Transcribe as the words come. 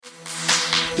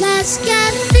Let's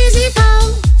get fizzy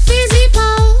pole, fizzy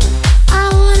pole. I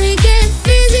wanna get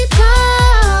fizzy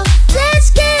pole.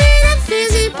 Let's get in a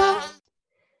fizzy pole.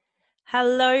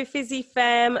 Hello, Fizzy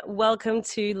fam. Welcome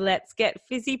to Let's Get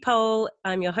Fizzy Pole.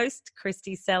 I'm your host,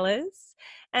 Christy Sellers,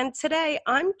 and today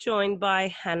I'm joined by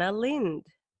Hannah Lind.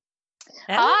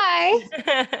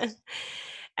 Hi.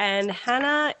 And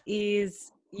Hannah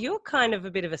you're kind of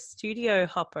a bit of a studio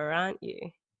hopper, aren't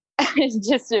you?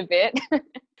 Just a bit.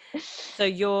 So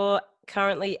you're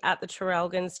currently at the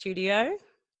Traralgon studio?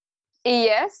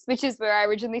 Yes, which is where I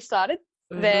originally started.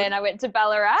 Mhm. Then I went to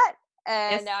Ballarat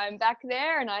and Yes. now I'm back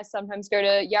there, and I sometimes go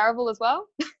to Yarraville as well.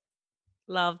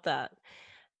 Love that.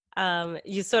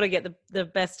 You sort of get the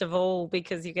best of all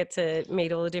because you get to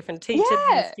meet all the different teachers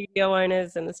and Yeah. studio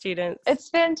owners and the students. It's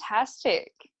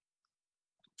fantastic.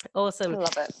 Awesome. I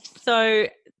love it. So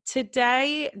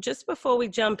today, just before we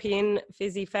jump in,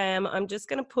 Fizzy fam, I'm just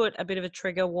going to put a bit of a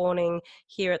trigger warning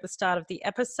here at the start of the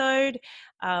episode.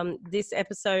 This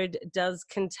episode does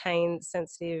contain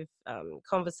sensitive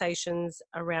conversations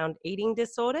around eating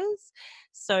disorders.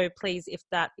 So please, if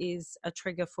that is a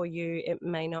trigger for you, it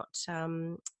may not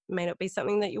be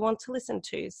something that you want to listen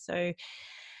to. So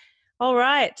all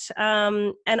right.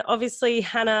 And obviously,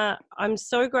 Hannah, I'm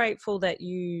so grateful that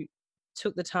you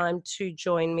took the time to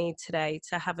join me today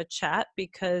to have a chat,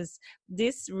 because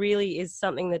this really is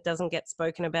something that doesn't get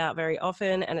spoken about very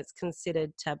often and it's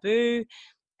considered taboo.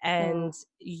 And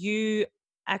you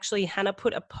actually, Hannah,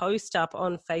 put a post up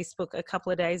on Facebook a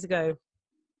couple of days ago,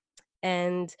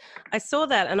 and I saw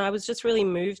that and I was just really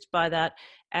moved by that,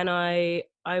 and I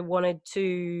wanted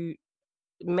to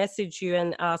message you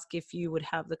and ask if you would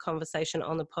have the conversation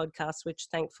on the podcast, which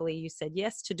thankfully you said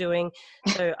yes to doing.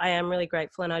 So I am really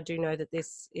grateful, and I do know that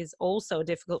this is also a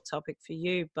difficult topic for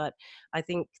you, but I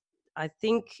think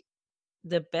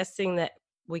the best thing that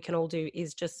we can all do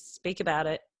is just speak about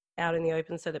it out in the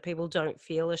open so that people don't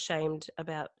feel ashamed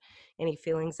about any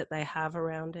feelings that they have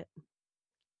around it.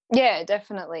 Yeah,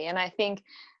 definitely. And I think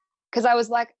because I was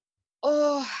like,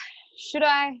 oh, should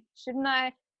I? Shouldn't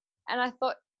I? And I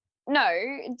thought, no,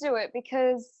 do it,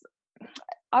 because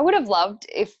I would have loved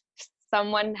if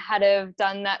someone had have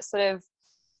done that sort of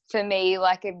for me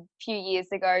like a few years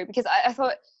ago, because I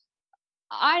thought,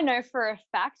 I know for a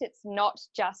fact it's not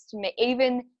just me,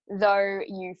 even though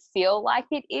you feel like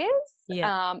it is.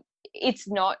 Yeah. It's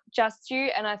not just you.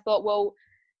 And I thought, well,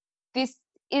 this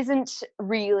isn't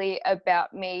really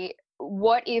about me.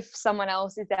 What if someone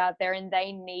else is out there and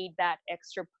they need that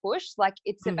extra push? Like,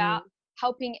 it's about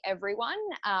helping everyone,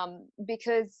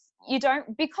 because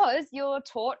you're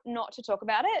taught not to talk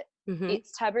about it.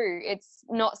 It's taboo. It's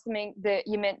not something that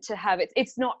you're meant to have.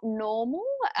 It's not normal.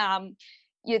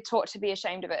 You're taught to be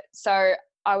ashamed of it. So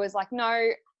I was like, no,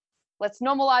 let's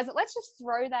normalize it. Let's just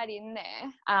throw that in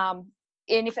there.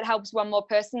 And if it helps one more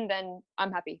person, then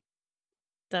I'm happy.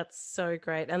 That's so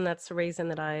great. And that's the reason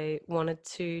that I wanted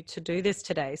to do this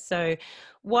today. So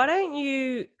why don't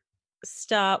you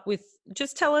start with,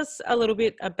 just tell us a little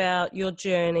bit about your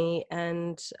journey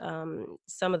and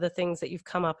some of the things that you've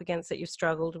come up against that you've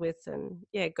struggled with, and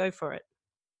yeah, go for it.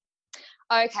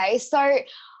 Okay, so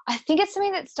I think it's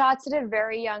something that starts at a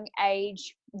very young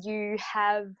age. You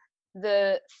have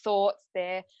the thoughts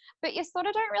there, but you sort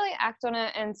of don't really act on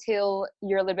it until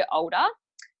you're a little bit older.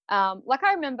 Like,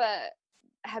 I remember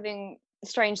having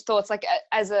strange thoughts, like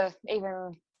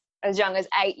even as young as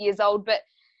 8 years old, but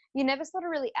you never sort of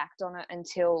really act on it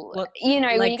until,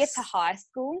 when you get to high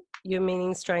school. You're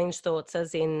meaning strange thoughts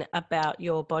as in about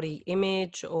your body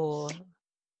image, or?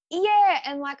 Yeah,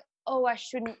 and like, oh, I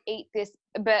shouldn't eat this.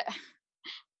 But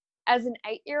as an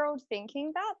 8-year-old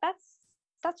thinking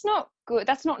that's not good.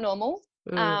 That's not normal.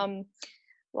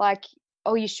 Like,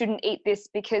 oh, you shouldn't eat this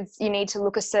because you need to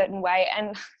look a certain way.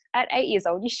 And at 8 years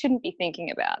old, you shouldn't be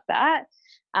thinking about that.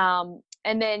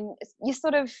 And then you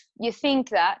think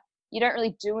that you don't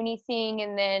really do anything.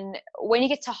 And then when you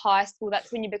get to high school,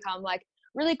 that's when you become like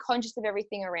really conscious of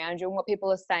everything around you and what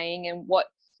people are saying and what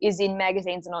is in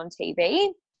magazines and on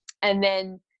TV. And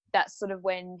then that's sort of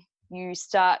when you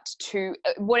start to,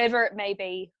 whatever it may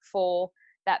be for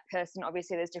that person.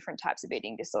 Obviously, there's different types of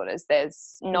eating disorders.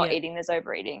 There's not eating, there's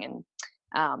overeating,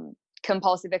 and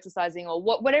compulsive exercising, or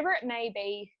whatever it may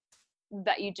be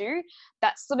that you do.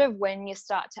 That's sort of when you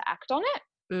start to act on it.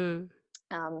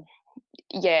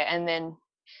 And then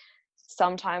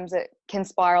sometimes it can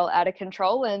spiral out of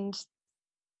control, and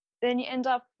then you end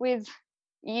up with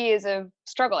years of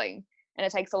struggling, and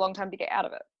it takes a long time to get out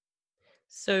of it.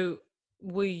 So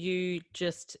were you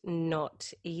just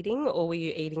not eating, or were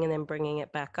you eating and then bringing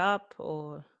it back up,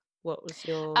 or what was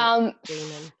your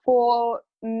regimen? For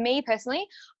me personally,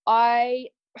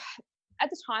 at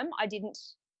the time I didn't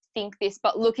think this,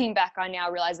 but looking back, I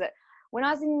now realize that when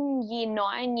I was in year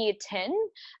 9, year 10,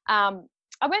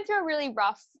 I went through a really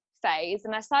rough phase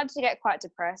and I started to get quite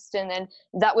depressed, and then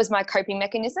that was my coping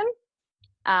mechanism.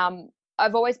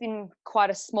 I've always been quite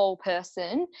a small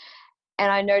person,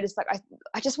 and I noticed like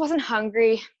I just wasn't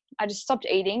hungry. I just stopped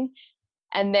eating,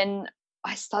 and then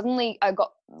I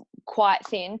got quite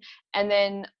thin, and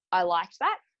then I liked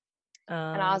that.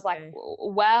 And I was like,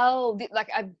 well,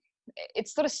 it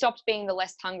sort of stopped being the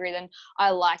less hungry. Then I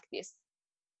like this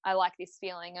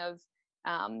feeling of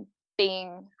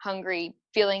being hungry,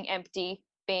 feeling empty,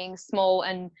 being small,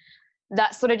 and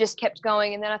that sort of just kept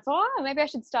going. And then I thought, maybe I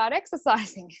should start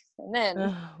exercising. And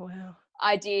then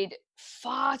I did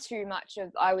far too much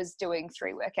I was doing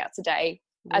 3 workouts a day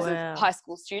as a high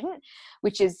school student,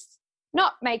 which is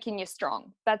not making you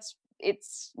strong. It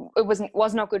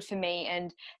was not good for me,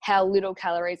 and how little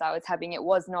calories I was having, it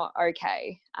was not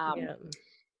okay.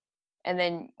 And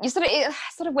then it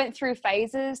sort of went through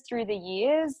phases through the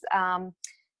years,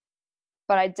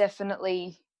 but I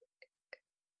definitely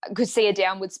could see a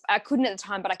downwards. I couldn't at the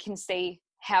time, but I can see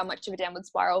how much of a downward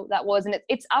spiral that was, and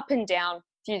it's up and down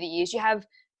through the years. You have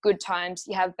good times,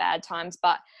 you have bad times,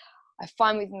 but I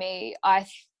find with me, I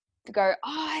go,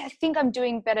 I think I'm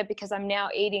doing better because I'm now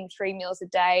eating 3 meals a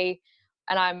day,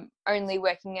 and I'm only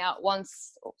working out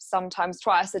once or sometimes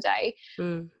twice a day.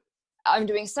 I'm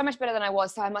doing so much better than I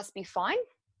was, so I must be fine.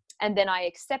 And then I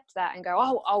accept that and go,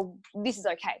 oh, this is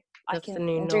okay. I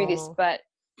can do this. But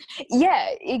yeah,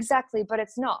 exactly. But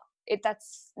it's not.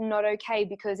 That's not okay,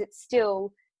 because it's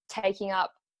still taking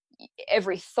up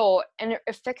every thought, and it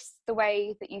affects the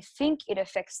way that you think. It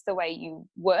affects the way you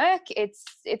work. It's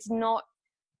not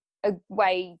a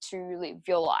way to live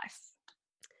your life.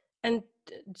 And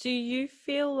do you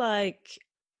feel like,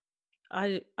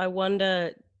 I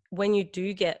wonder, when you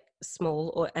do get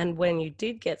small, and when you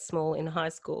did get small in high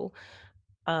school,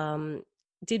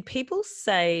 did people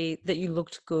say that you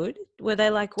looked good? Were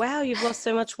they like, wow, you've lost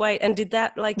so much weight? And did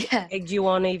that egg you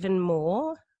on even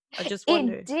more? I just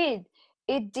wondered.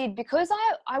 It did, because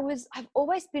I've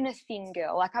always been a thin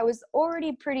girl. Like, I was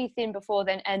already pretty thin before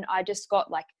then, and I just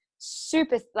got like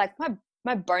super, like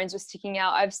my bones were sticking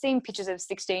out. I've seen pictures of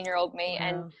 16-year-old me,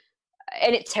 and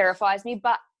it terrifies me.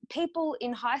 But people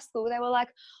in high school, they were like,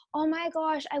 oh my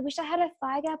gosh, I wish I had a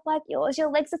thigh gap like yours. Your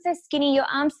legs are so skinny, your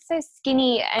arms are so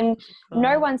skinny. And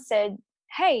no one said,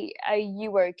 hey, are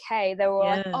you okay? They were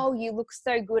like, oh, you look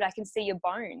so good, I can see your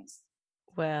bones.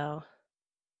 Wow.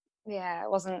 Yeah,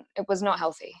 it was not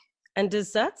healthy. And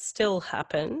does that still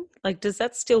happen? Like, does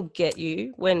that still get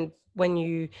you when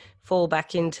you fall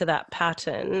back into that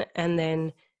pattern, and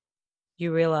then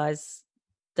you realize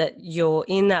that you're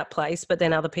in that place, but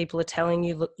then other people are telling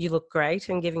you look great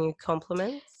and giving you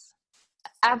compliments?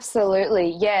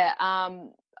 Absolutely, yeah.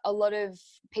 A lot of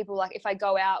people, like, if I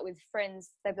go out with friends,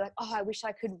 they'd be like, oh, I wish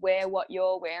I could wear what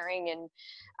you're wearing.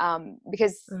 And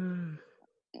because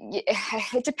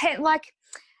it depends. Like,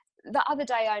 the other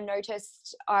day I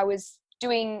noticed I was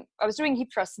doing hip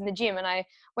thrusts in the gym, and I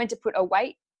went to put a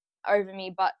weight over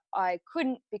me, but I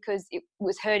couldn't because it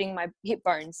was hurting my hip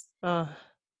bones.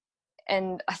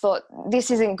 And I thought, this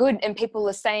isn't good. And people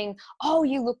are saying, oh,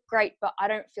 you look great, but I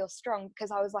don't feel strong, because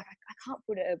I was like, I can't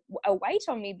put a weight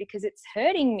on me because it's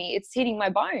hurting me. It's hitting my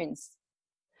bones.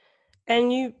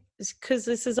 And because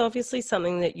this is obviously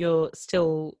something that you're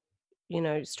still,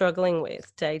 struggling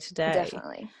with day to day.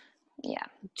 Definitely. Yeah.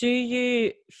 Do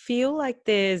you feel like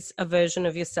there's a version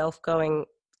of yourself going,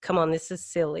 come on, this is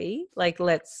silly. Like,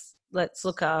 let's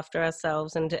look after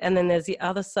ourselves. And then there's the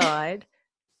other side.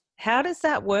 How does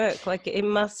that work? Like, it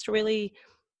must really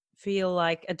feel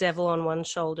like a devil on one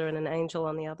shoulder and an angel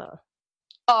on the other.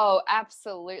 Oh,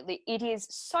 absolutely. It is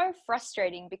so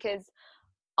frustrating, because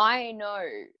I know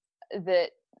that,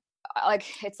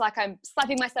 like, it's like I'm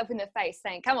slapping myself in the face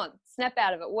saying, come on, snap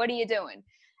out of it. What are you doing?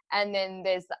 And then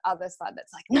there's the other side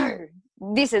that's like, no,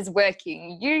 this is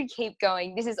working. You keep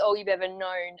going. This is all you've ever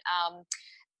known.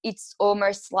 It's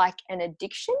almost like an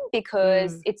addiction,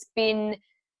 because it's been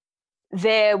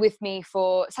there with me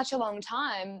for such a long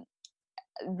time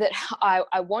that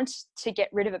I want to get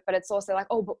rid of it. But it's also like,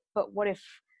 oh, but what if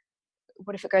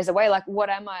it goes away? Like, what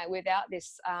am I without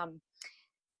this?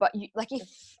 But if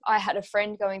I had a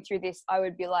friend going through this, I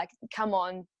would be like, come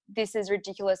on, this is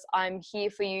ridiculous. I'm here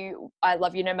for you. I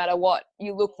love you no matter what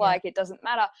you look like. It doesn't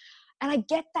matter. And I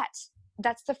get that.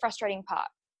 That's the frustrating part.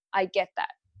 I get that.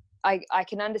 I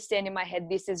can understand in my head,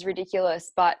 this is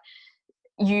ridiculous, but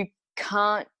you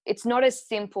can't, it's not as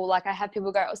simple. Like, I have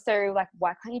people go, so like,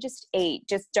 why can't you just eat?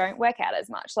 Just don't work out as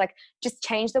much. Like, just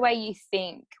change the way you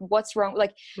think. What's wrong?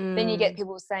 Like, then you get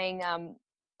people saying,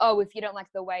 oh, if you don't like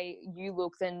the way you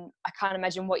look, then I can't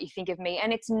imagine what you think of me.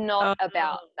 And it's not Oh,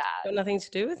 about got that. nothing to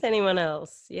do with anyone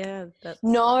else. Yeah, that's.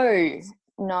 No.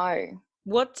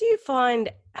 What do you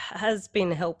find has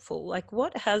been helpful? Like,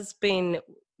 what has been,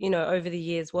 over the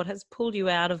years, what has pulled you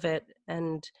out of it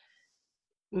and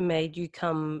made you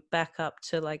come back up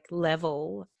to like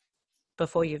level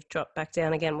before you've dropped back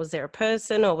down again? Was there a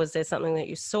person, or was there something that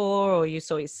you saw, or you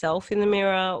saw yourself in the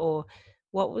mirror, or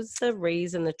what was the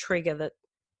reason, the trigger that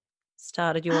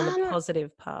started you on the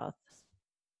positive path?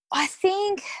 I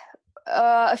think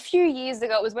a few years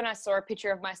ago, it was when I saw a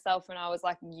picture of myself and I was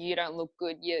like, you don't look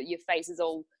good. Your face is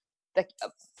all,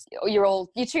 you're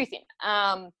too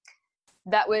thin.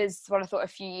 That was what I thought a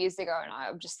few years ago. And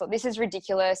I just thought, this is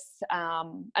ridiculous.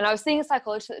 And I was seeing a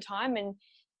psychologist at the time, and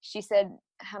she said,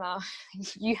 Hannah,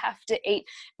 you have to eat,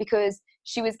 because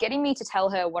she was getting me to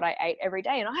tell her what I ate every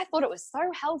day. And I thought it was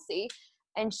so healthy.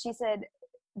 And she said,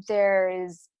 there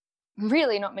is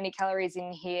really not many calories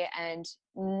in here and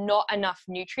not enough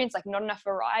nutrients, like not enough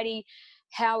variety.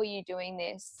 How are you doing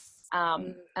this?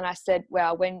 And I said,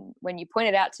 well, when you point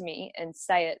it out to me and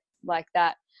say it like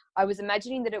that, I was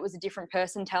imagining that it was a different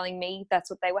person telling me that's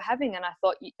what they were having. And I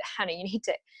thought, Hannah, you need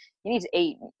to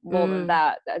eat more than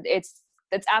that. It's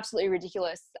absolutely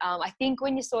ridiculous. I think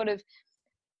when you sort of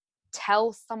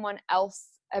tell someone else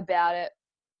about it,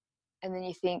 and then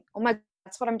you think, oh my,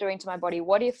 that's what I'm doing to my body.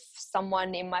 What if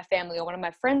someone in my family or one of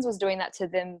my friends was doing that to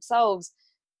themselves?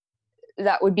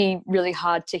 That would be really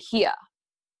hard to hear.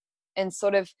 And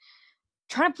sort of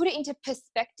trying to put it into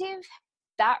perspective,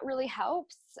 that really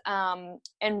helps. And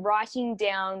writing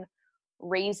down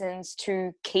reasons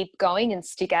to keep going and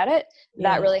stick at it,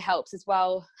 that really helps as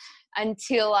well,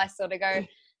 until I sort of go,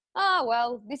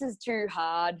 well, this is too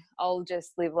hard. I'll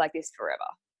just live like this forever.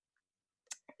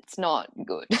 It's not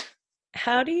good.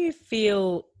 How do you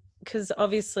feel, because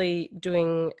obviously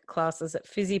doing classes at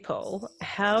Physipol,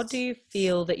 how do you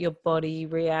feel that your body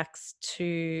reacts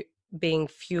to being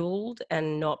fueled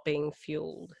and not being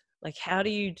fueled? Like, how do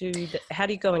you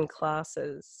go in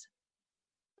classes?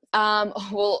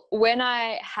 Well, when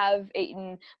I have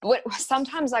eaten, but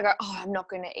sometimes I go, oh, I'm not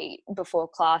going to eat before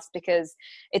class because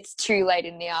it's too late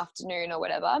in the afternoon or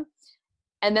whatever.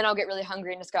 And then I'll get really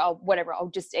hungry and just go, oh, whatever, I'll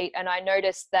just eat. And I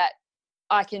notice that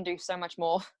I can do so much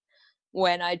more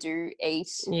when I do eat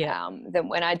than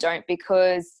when I don't,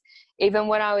 because even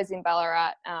when I was in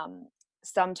Ballarat,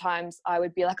 sometimes I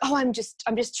would be like, oh, I'm just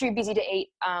too busy to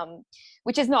eat,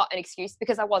 which is not an excuse,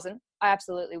 because I wasn't. I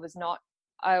absolutely was not.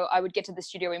 I would get to the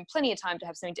studio in plenty of time to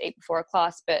have something to eat before a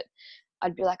class, but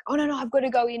I'd be like, oh, no, I've got to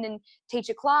go in and teach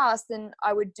a class. And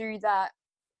I would do that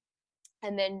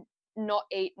and then not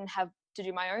eat and have to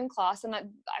do my own class. And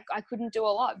I couldn't do a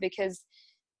lot, because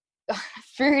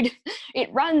food,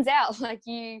 it runs out. Like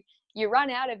you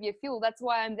run out of your fuel. That's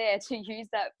why I'm there, to use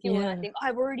that fuel. And I think, I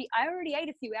already ate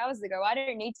a few hours ago. I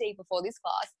don't need to eat before this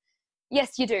class.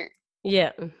 Yes, you do.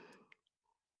 Yeah.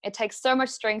 It takes so much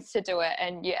strength to do it,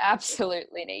 and you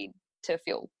absolutely need to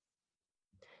fuel.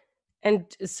 And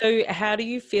so how do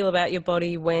you feel about your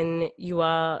body when you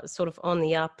are sort of on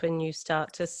the up and you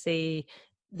start to see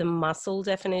the muscle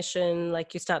definition,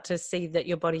 like you start to see that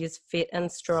your body is fit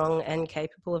and strong and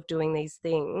capable of doing these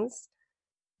things?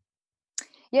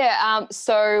 Yeah.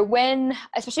 So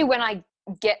especially when I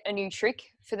get a new trick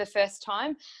for the first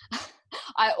time,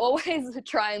 I always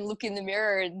try and look in the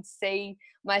mirror and see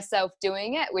myself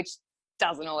doing it, which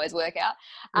doesn't always work out.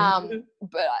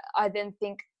 But I then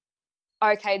think,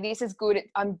 okay, this is good.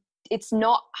 I'm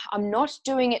not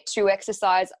doing it to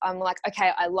exercise. I'm like,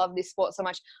 okay, I love this sport so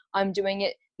much. I'm doing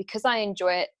it because I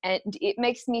enjoy it, and it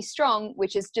makes me strong,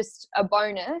 which is just a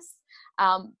bonus.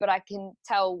 But I can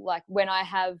tell, like, when I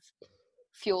have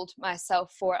fueled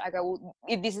myself for it, I go, well,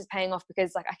 if this is paying off,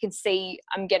 because like I can see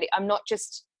I'm not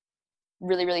just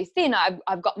really, really thin.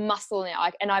 I've got muscle now,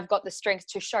 and I've got the strength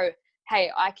to show, hey,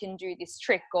 I can do this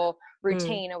trick or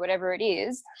routine or whatever it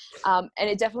is. And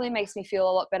it definitely makes me feel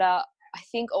a lot better. I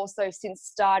think also since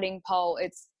starting pole,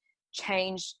 it's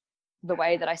changed the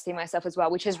way that I see myself as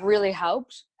well, which has really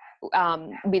helped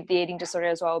with the eating disorder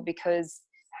as well, because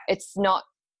it's not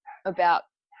about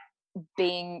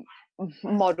being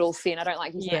model thin. I don't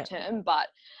like using that term, but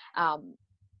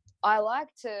I like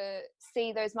to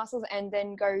see those muscles and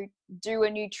then go do a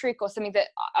new trick or something that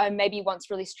I maybe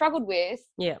once really struggled with,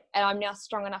 and I'm now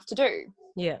strong enough to do.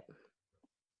 Yeah.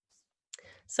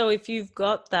 So if you've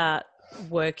got that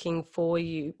working for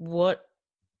you, what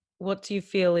do you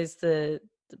feel is the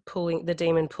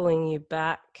demon pulling you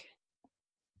back?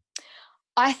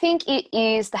 I think it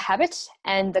is the habit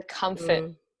and the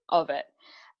comfort of it.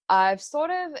 I've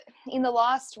sort of, in the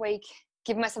last week,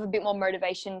 give myself a bit more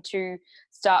motivation to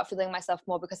start feeling myself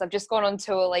more, because I've just gone on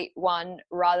to Elite 1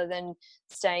 rather than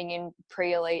staying in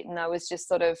pre-Elite, and I was just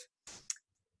sort of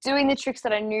doing the tricks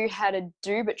that I knew how to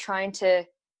do, but trying to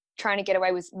get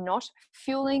away was not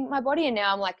fueling my body. And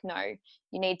now I'm like, no,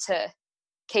 you need to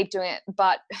keep doing it.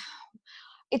 But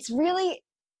it's really,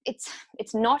 it's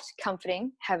not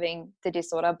comforting having the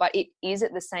disorder, but it is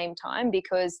at the same time,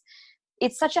 because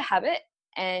it's such a habit.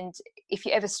 And if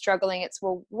you're ever struggling, it's,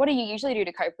 well, what do you usually do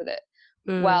to cope with it?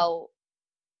 Well,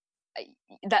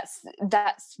 that's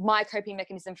my coping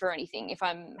mechanism for anything if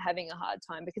I'm having a hard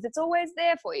time, because it's always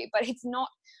there for you, but it's not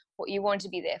what you want to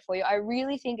be there for you. I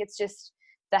really think it's just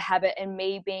the habit, and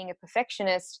me being a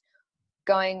perfectionist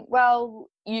going, well,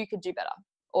 you could do better,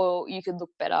 or you could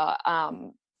look better.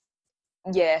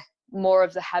 More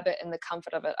of the habit and the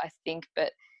comfort of it, I think,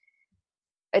 but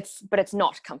it's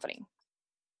not comforting.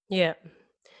 Yeah,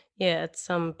 at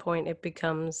some point it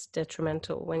becomes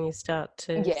detrimental when you start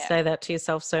to say that to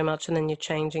yourself so much, and then you're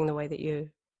changing the way that you're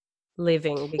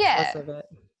living because of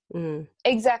it.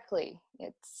 Exactly.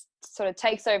 It's sort of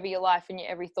takes over your life and your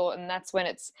every thought, and that's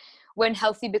when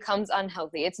healthy becomes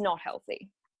unhealthy. It's not healthy.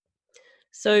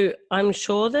 So I'm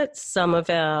sure that some of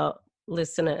our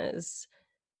listeners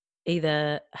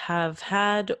either have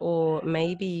had or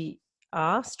maybe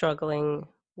are struggling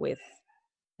with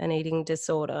an eating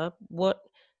disorder. What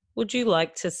would you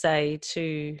like to say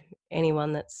to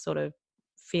anyone that's sort of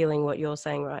feeling what you're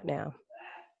saying right now?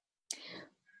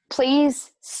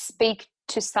 Please speak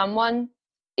to someone.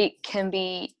 It can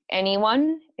be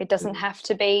anyone. It doesn't have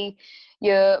to be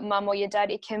your mum or your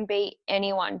dad. It can be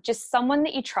anyone. Just someone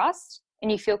that you trust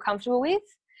and you feel comfortable with.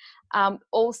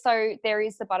 Also, there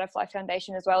is the Butterfly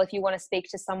Foundation as well. If you want to speak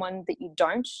to someone that you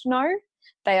don't know,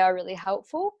 they are really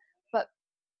helpful. But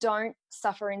don't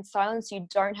suffer in silence. You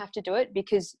don't have to do it,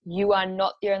 because you are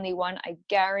not the only one. I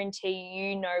guarantee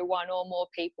you know one or more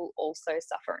people also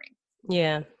suffering.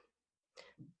 Yeah,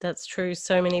 that's true.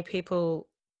 So many people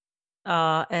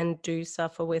are and do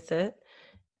suffer with it.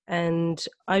 And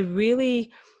I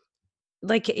really,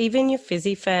 like, even your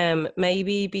Fizzy fam,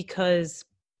 maybe because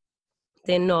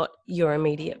they're not your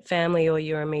immediate family or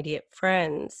your immediate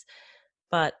friends,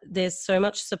 but there's so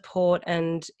much support,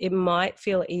 and it might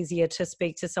feel easier to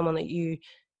speak to someone that you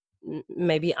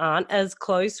maybe aren't as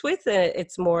close with.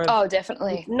 It's more of,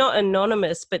 definitely not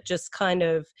anonymous, but just kind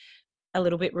of a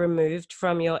little bit removed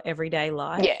from your everyday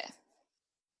life.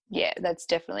 Yeah, that's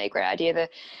definitely a great idea.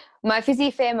 My Fizzy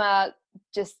fam are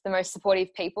just the most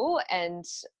supportive people, and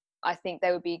I think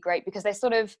they would be great, because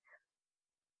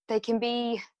they can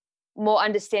be more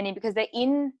understanding, because they're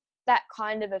in that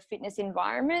kind of a fitness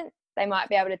environment. They might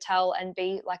be able to tell and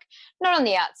be like, not on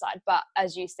the outside, but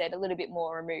as you said, a little bit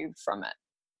more removed from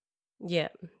it.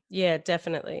 Yeah,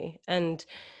 definitely. And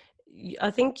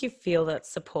I think you feel that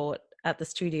support at the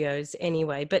studios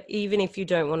anyway, but even if you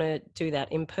don't want to do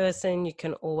that in person, you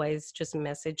can always just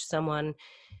message someone,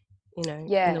 in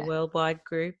the worldwide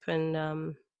group,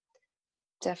 and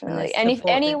definitely. And if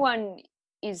anyone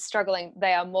is struggling,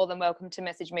 they are more than welcome to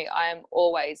message me. I am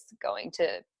always going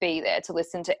to be there to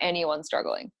listen to anyone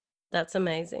struggling. That's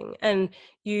amazing. And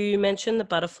you mentioned the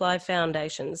Butterfly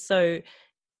Foundation. So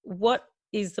what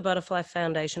is the Butterfly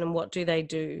Foundation, and what do they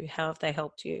do? How have they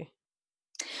helped you?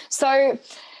 So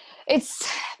it's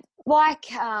like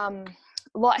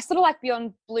sort of like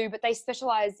Beyond Blue, but they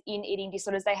specialize in eating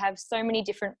disorders. They have so many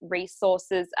different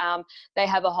resources. They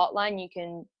have a hotline you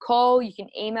can call, you can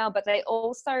email, but they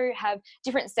also have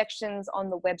different sections on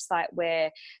the website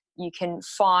where you can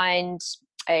find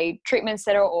a treatment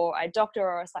center or a doctor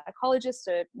or a psychologist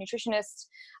or nutritionist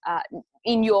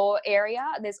in your area.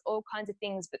 There's all kinds of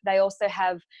things, but they also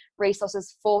have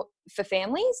resources for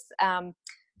families.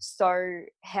 So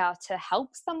how to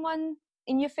help someone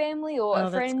in your family or a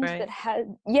friend that has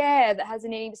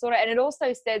an eating disorder. And it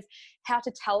also says how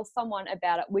to tell someone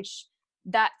about it, which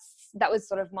that was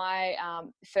sort of my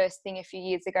first thing a few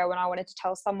years ago when I wanted to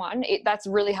tell someone. That's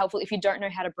really helpful if you don't know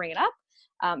how to bring it up.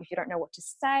 If you don't know what to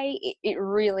say, it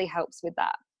really helps with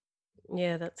that.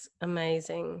 Yeah, that's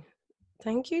amazing.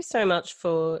 Thank you so much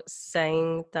for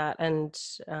saying that, and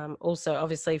also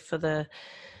obviously for the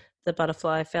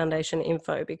Butterfly Foundation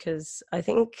info, because I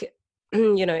think,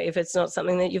 if it's not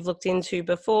something that you've looked into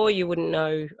before, you wouldn't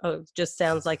know. Oh, it just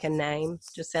sounds like a name,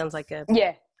 just sounds like a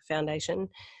foundation.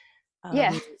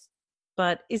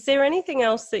 But is there anything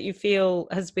else that you feel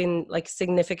has been like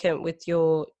significant with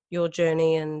your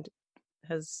journey and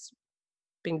has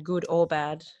been good or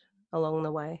bad along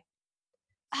the way?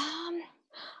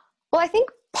 Well, I think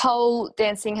pole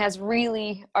dancing has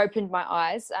really opened my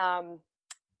eyes,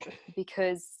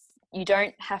 because you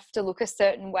don't have to look a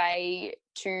certain way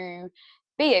to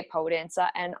be a pole dancer,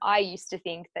 and I used to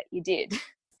think that you did,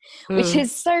 which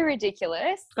is so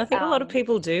ridiculous. I think a lot of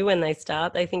people do when they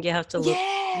start. They think you have to look.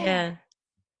 Yeah.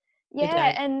 You don't.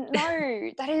 And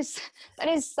no, that is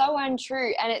so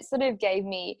untrue, and it sort of gave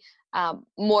me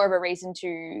more of a reason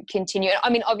to continue. I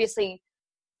mean, obviously,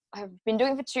 I've been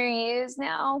doing it for 2 years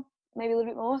now, maybe a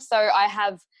little bit more. So I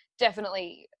have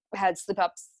definitely had slip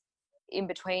ups in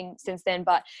between since then,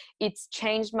 but it's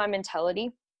changed my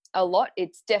mentality a lot.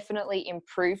 It's definitely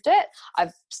improved it.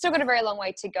 I've still got a very long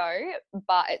way to go,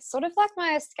 but it's sort of like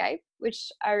my escape, which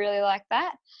I really like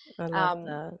that. I love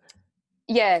that.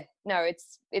 Yeah, no,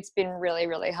 it's been really,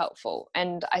 really helpful,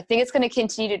 and I think it's going to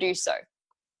continue to do so.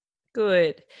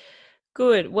 Good.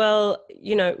 Well,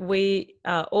 we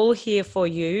are all here for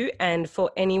you and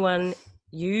for anyone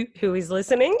who is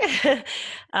listening.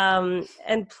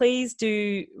 And please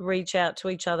do reach out to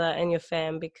each other and your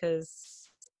fam, because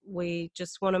we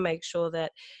just want to make sure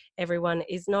that everyone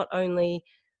is not only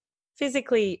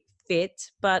physically fit,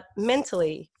 but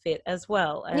mentally fit as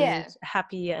well, and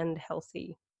happy and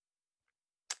healthy.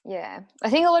 Yeah, I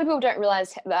think a lot of people don't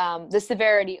realize the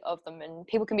severity of them, and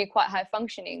people can be quite high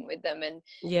functioning with them. And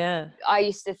I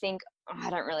used to think, I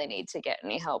don't really need to get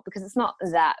any help because it's not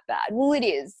that bad. Well, it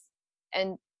is.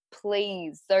 And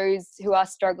please, those who are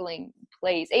struggling,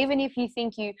 please, even if you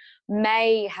think you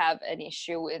may have an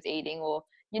issue with eating or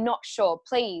you're not sure,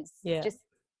 please just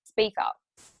speak up.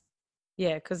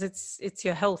 Yeah, because it's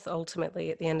your health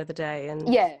ultimately at the end of the day, and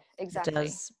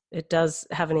exactly. It does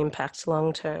have an impact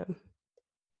long term.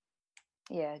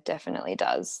 Yeah, definitely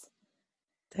does.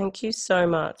 Thank you so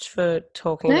much for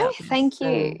talking about this. Thank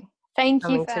you. Thank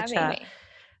you for having me.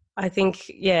 I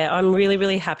think, I'm really,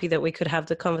 really happy that we could have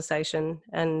the conversation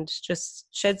and just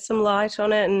shed some light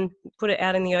on it and put it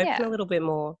out in the open a little bit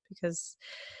more, because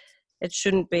it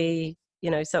shouldn't be,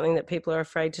 something that people are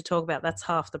afraid to talk about. That's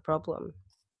half the problem.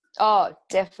 Oh,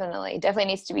 definitely.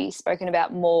 Definitely needs to be spoken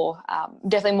about more,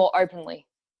 definitely more openly.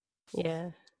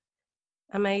 Yeah.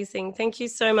 Amazing. Thank you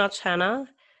so much, Hannah.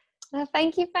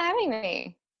 Thank you for having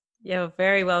me. You're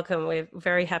very welcome. We're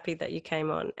very happy that you came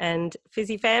on. And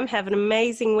Fizzy Fam, have an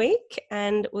amazing week,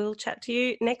 and we'll chat to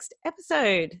you next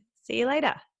episode. See you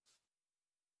later.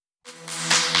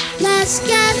 Let's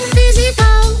get